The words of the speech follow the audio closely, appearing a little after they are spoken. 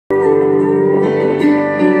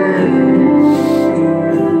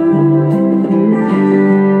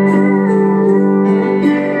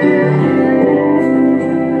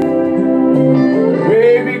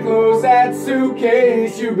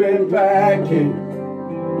slacking.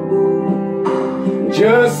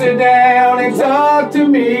 Just sit down and talk to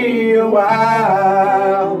me a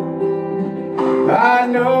while. I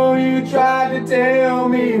know you tried to tell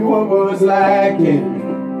me what was lacking,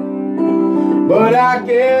 but I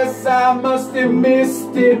guess I must have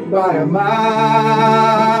missed it by a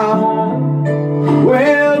mile.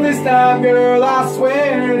 Well, this time, girl, I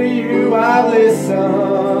swear to you I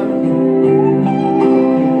listen.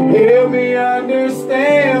 Help me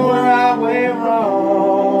understand where I went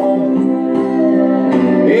wrong.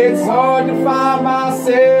 It's hard to find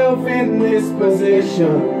myself in this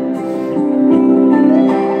position,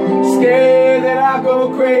 scared that I'll go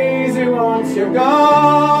crazy once you're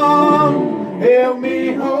gone. Help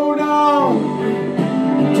me hold on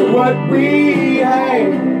to what we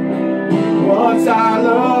had. Once our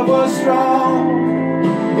love was strong,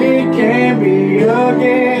 it can be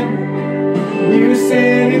again. You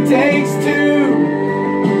said it takes two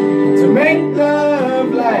to make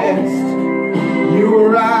love last. You were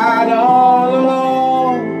right all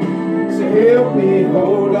along, so help me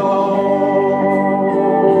hold on.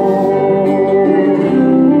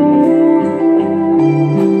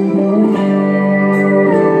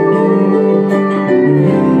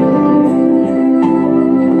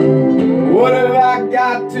 What have I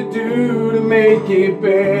got to do to make it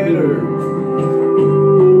better?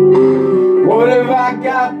 What have I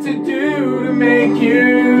got to do to make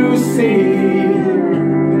you see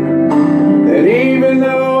that even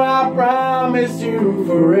though I promised you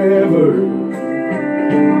forever,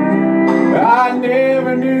 I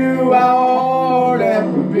never knew how hard that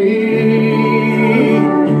would be?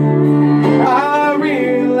 I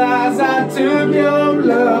realize I took your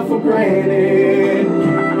love for granted,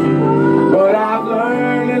 but I've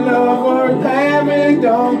learned that love worth having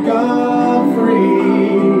don't come free.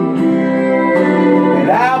 And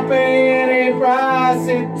I'll pay any price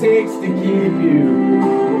it takes to keep you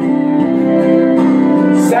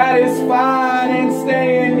satisfied and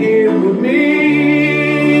staying here with me.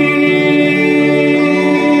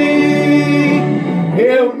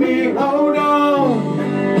 Help me hold on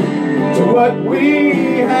to what we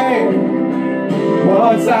had.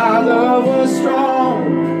 Once our love was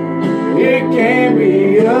strong, it can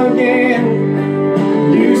be again.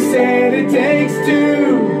 You said it takes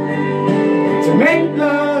two to make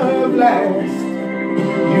love last.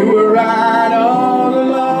 You were right all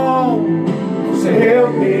along, so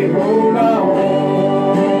help me hold on.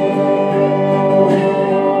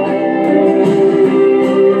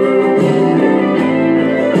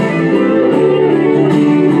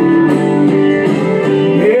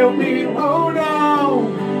 Help me hold on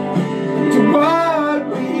to what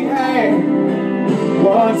we had.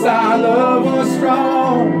 Once our love was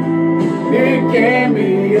strong, it can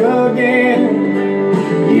be again.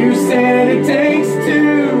 You said it takes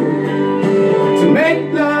two to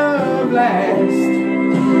make love last.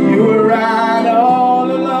 You were right all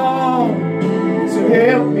along, so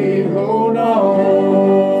help me hold on.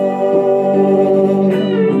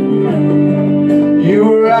 You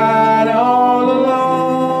were right all along,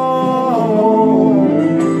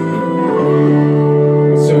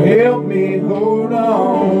 so help me hold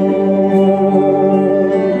on.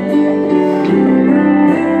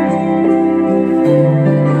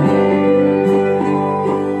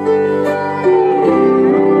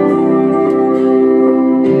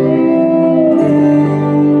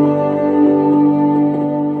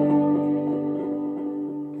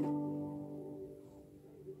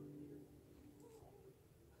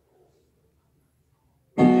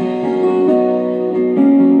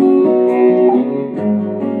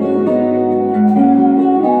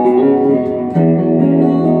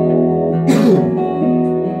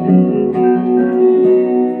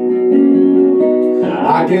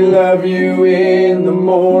 I can love you in the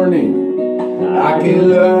morning, I can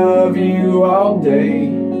love you all day,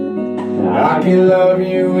 I can love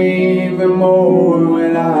you even more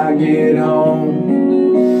when I get home.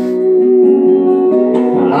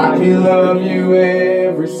 I can love you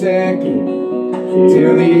every second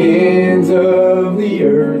till the ends of the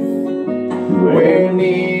earth, where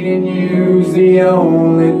needing you's the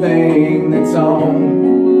only thing that's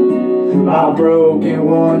on my broken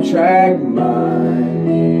one-track mind.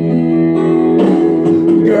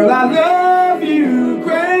 Girl, I love you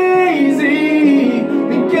crazy,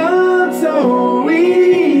 becomes so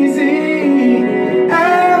easy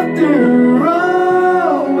after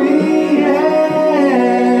all we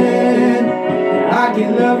had. I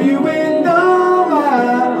can love you in the